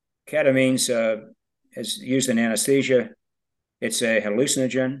 Ketamine's is used in anesthesia. It's a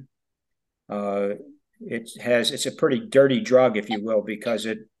hallucinogen. It's a pretty dirty drug, if you will, because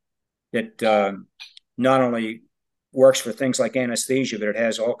it not only works for things like anesthesia, but it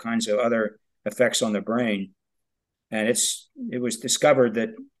has all kinds of other effects on the brain. And it was discovered that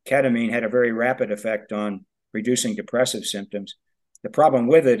ketamine had a very rapid effect on reducing depressive symptoms. The problem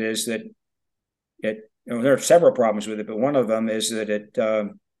with it is that there are several problems with it, but one of them is that it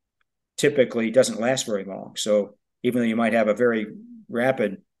typically doesn't last very long. So even though you might have a very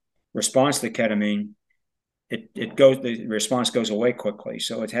rapid response to ketamine, the response goes away quickly.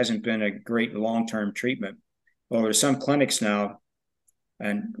 So it hasn't been a great long-term treatment. Well, there's some clinics now,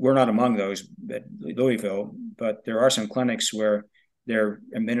 and we're not among those at Louisville, but there are some clinics where they're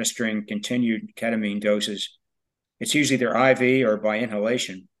administering continued ketamine doses. It's usually their IV or by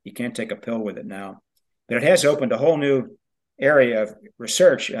inhalation. You can't take a pill with it now. But it has opened a whole new area of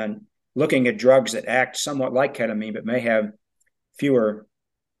research and looking at drugs that act somewhat like ketamine, but may have fewer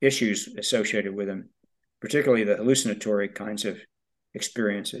issues associated with them, particularly the hallucinatory kinds of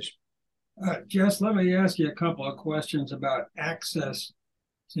experiences. Jess, let me ask you a couple of questions about access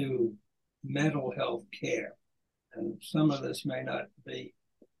to mental health care. And some of this may not be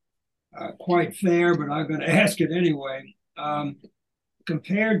quite fair, but I'm going to ask it anyway.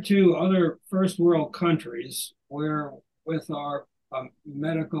 Compared to other first world countries, where with our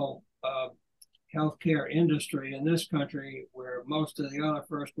medical healthcare industry in this country, where most of the other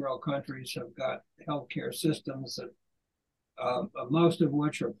first world countries have got healthcare systems that most of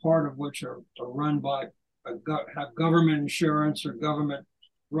which or part of which are run by have government insurance or government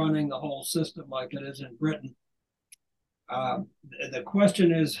running the whole system like it is in Britain. The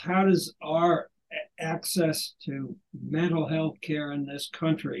question is, how does our access to mental health care in this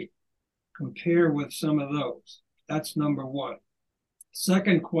country compare with some of those? That's number one.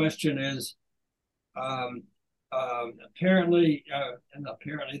 Second question is, apparently,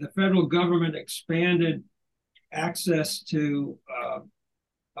 the federal government expanded access to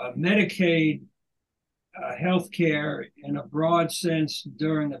Medicaid health care in a broad sense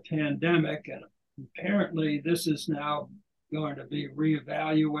during the pandemic, and apparently this is now going to be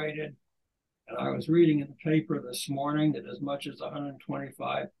reevaluated. And I was reading in the paper this morning that as much as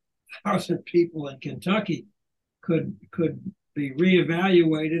 125,000 people in Kentucky could be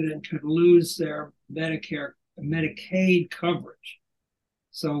reevaluated and could lose their Medicaid coverage.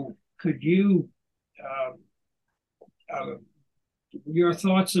 So could you, your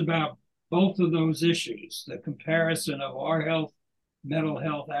thoughts about both of those issues, the comparison of our mental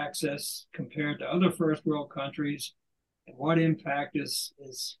health access compared to other first world countries, and what impact is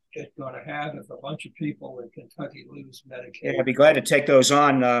it going to have if a bunch of people in Kentucky lose Medicaid? Yeah, I'd be glad to take those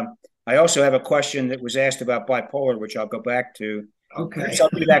on. I also have a question that was asked about bipolar, which I'll go back to. Okay. So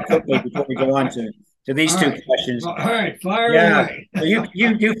I'll do that quickly before we go on to these two questions. All right, fire away. So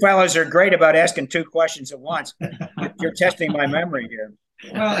you fellas are great about asking two questions at once. You're testing my memory here.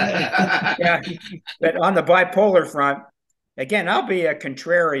 Well, yeah, but on the bipolar front, again, I'll be a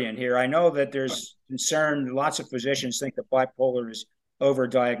contrarian here. I know that there's concern. Lots of physicians think that bipolar is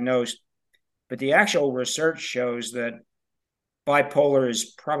overdiagnosed, but the actual research shows that bipolar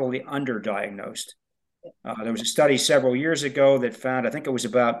is probably underdiagnosed. There was a study several years ago that found, I think it was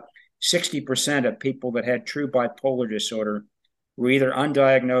about 60% of people that had true bipolar disorder were either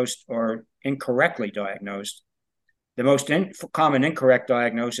undiagnosed or incorrectly diagnosed. The most common incorrect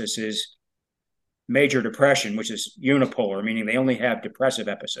diagnosis is major depression, which is unipolar, meaning they only have depressive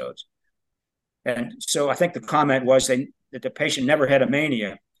episodes. And so I think the comment was that the patient never had a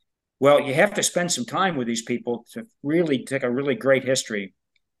mania. Well, you have to spend some time with these people to really take a really great history.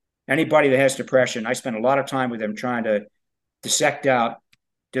 Anybody that has depression, I spend a lot of time with them trying to dissect out,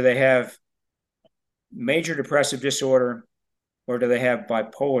 do they have major depressive disorder or do they have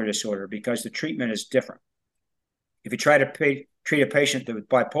bipolar disorder? Because the treatment is different. If you try to treat a patient with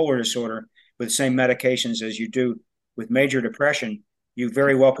bipolar disorder with the same medications as you do with major depression, you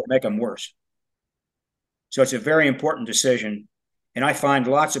very well could make them worse. So it's a very important decision. And I find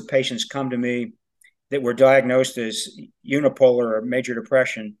lots of patients come to me that were diagnosed as unipolar or major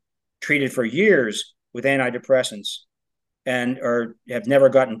depression, treated for years with antidepressants, and have never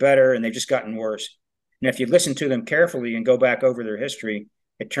gotten better, and they've just gotten worse. And if you listen to them carefully and go back over their history,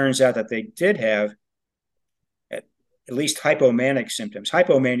 it turns out that they did have at least hypomanic symptoms.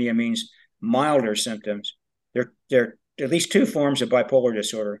 Hypomania means milder symptoms. There are at least two forms of bipolar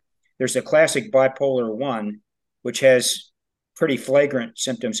disorder. There's the classic bipolar 1, which has pretty flagrant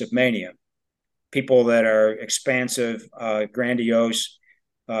symptoms of mania. People that are expansive, grandiose,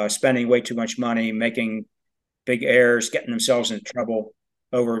 spending way too much money, making big errors, getting themselves into trouble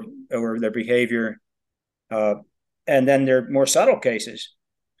over their behavior. And then there are more subtle cases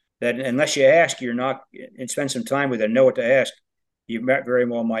that unless you ask, you're not, and spend some time with them, know what to ask, you very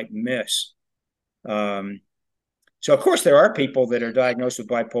well might miss. So, of course, there are people that are diagnosed with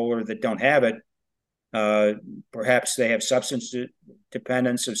bipolar that don't have it. Perhaps they have substance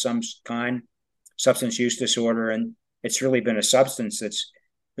dependence of some kind, substance use disorder, and it's really been a substance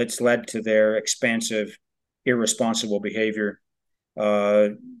that's led to their expansive, irresponsible behavior.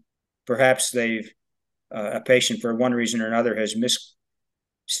 Perhaps a patient for one reason or another has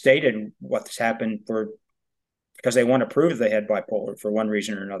stated what's happened because they want to prove they had bipolar for one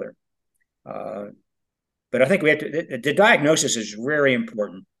reason or another. But I think the diagnosis is very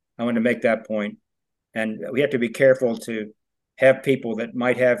important. I want to make that point. And we have to be careful to have people that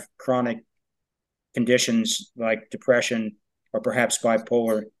might have chronic conditions like depression or perhaps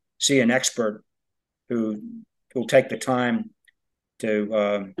bipolar see an expert who will take the time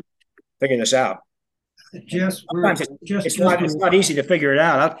to figure this out. It's not easy to figure it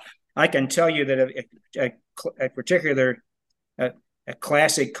out. I can tell you that a particular a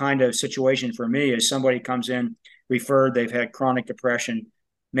classic kind of situation for me is somebody comes in referred, they've had chronic depression,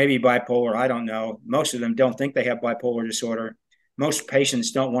 maybe bipolar, I don't know. Most of them don't think they have bipolar disorder. Most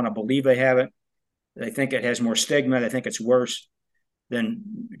patients don't want to believe they have it. They think it has more stigma. They think it's worse than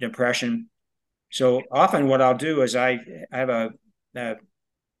depression. So often what I'll do is I have a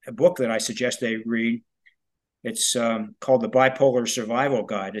book that I suggest they read. It's called The Bipolar Survival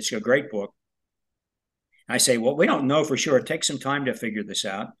Guide. It's a great book. I say, well, we don't know for sure. It takes some time to figure this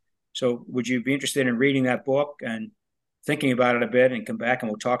out. So would you be interested in reading that book and thinking about it a bit and come back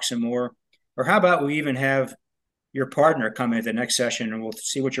and we'll talk some more? Or how about we even have your partner come in the next session and we'll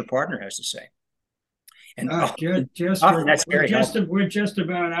see what your partner has to say. And we're just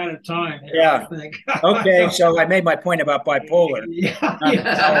about out of time here, yeah. I think. Okay, so I made my point about bipolar.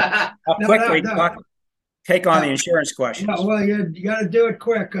 Yeah. I'll quickly take on the insurance questions. No, well, you got to do it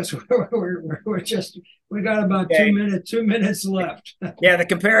quick because we got about 2 minutes left. Yeah, the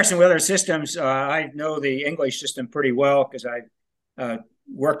comparison with other systems, I know the English system pretty well because I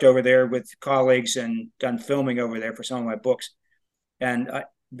worked over there with colleagues and done filming over there for some of my books. And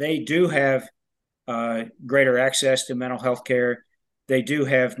they do have greater access to mental health care. They do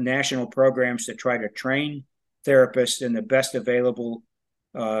have national programs that try to train therapists in the best available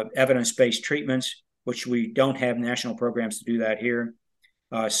evidence-based treatments, which we don't have national programs to do that here.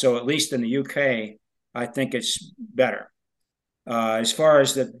 So at least in the UK, I think it's better. As far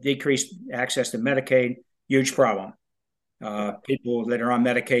as the decreased access to Medicaid, huge problem. People that are on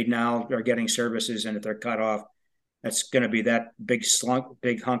Medicaid now are getting services, and if they're cut off, that's going to be that big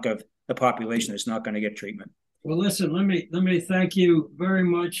hunk of the population that's not going to get treatment. Well, listen, let me thank you very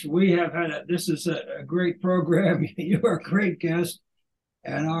much. We have this is a great program. You are a great guest,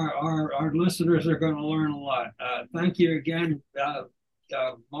 and our listeners are going to learn a lot. Thank you again.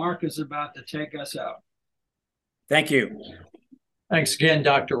 Mark is about to take us out. Thank you. Thanks again,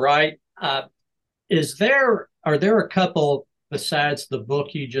 Dr. Wright. Are there a couple besides the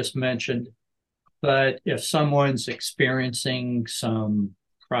book you just mentioned, but if someone's experiencing some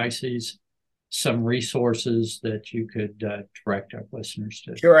crises, some resources that you could direct our listeners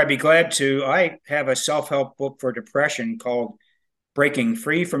to? Sure, I'd be glad to. I have a self-help book for depression called Breaking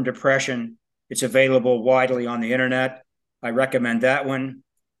Free from Depression. It's available widely on the internet. I recommend that one.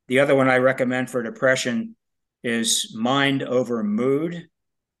 The other one I recommend for depression is Mind Over Mood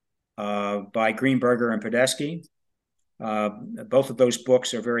by Greenberger and Podesky. Both of those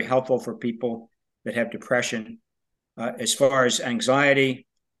books are very helpful for people that have depression. As far as anxiety,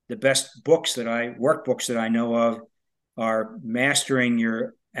 the best workbooks that I know of are Mastering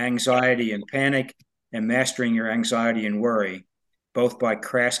Your Anxiety and Panic and Mastering Your Anxiety and Worry, both by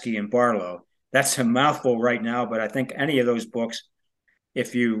Kraske and Barlow. That's a mouthful right now, but I think any of those books,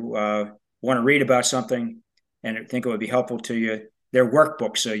 if you want to read about something and think it would be helpful to you, they're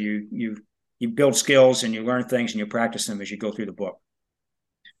workbooks. So you build skills and you learn things and you practice them as you go through the book.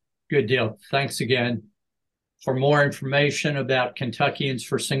 Good deal. Thanks again. For more information about Kentuckians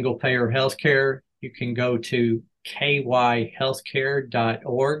for Single Payer Healthcare, you can go to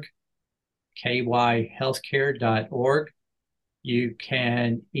kyhealthcare.org, kyhealthcare.org. You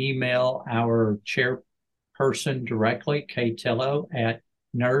can email our chairperson directly, Kay Tillow, at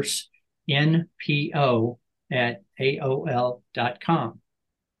nursenpo@aol.com.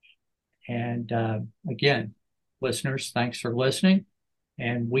 And again, listeners, thanks for listening,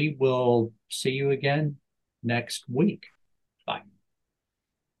 and we will see you again next week. Bye.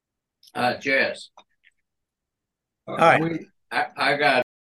 Jess. All right. I got